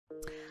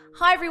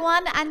Hi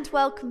everyone and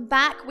welcome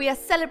back. We are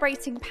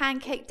celebrating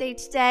Pancake Day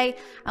today,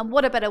 and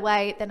what a better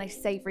way than a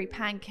savoury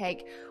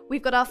pancake.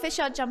 We've got our fish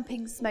are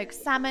jumping smoked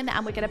salmon,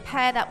 and we're going to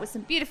pair that with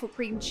some beautiful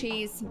cream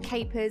cheese, some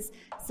capers,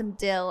 some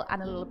dill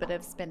and a little bit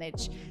of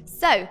spinach.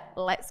 So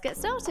let's get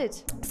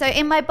started. So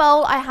in my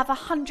bowl I have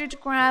 100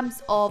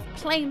 grams of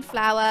plain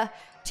flour,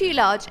 2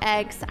 large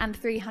eggs and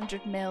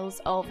 300 ml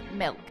of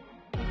milk.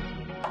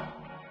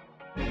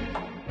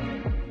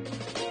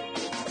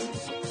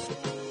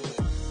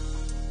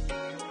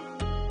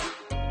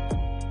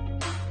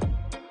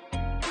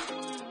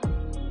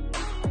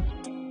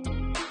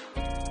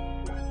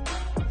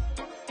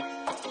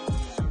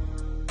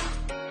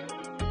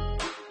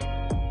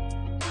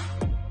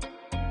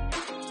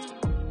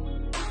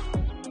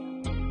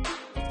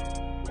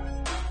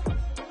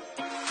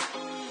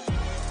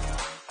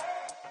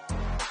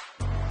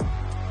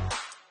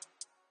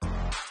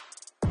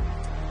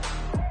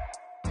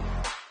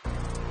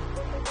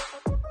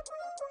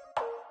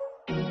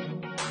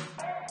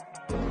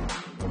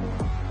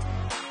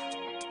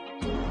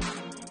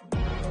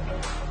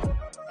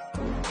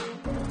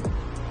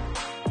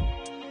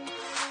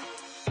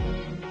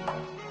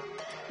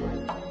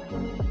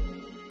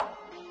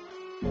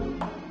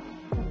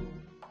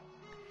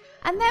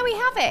 And there we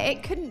have it.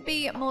 It couldn't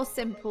be more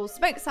simple.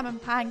 Smoked salmon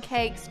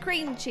pancakes,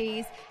 cream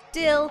cheese,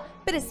 dill,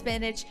 bit of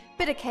spinach,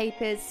 bit of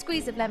capers,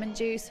 squeeze of lemon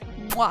juice.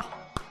 Mwah!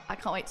 I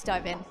can't wait to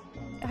dive in.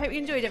 I hope you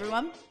enjoyed,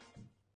 everyone.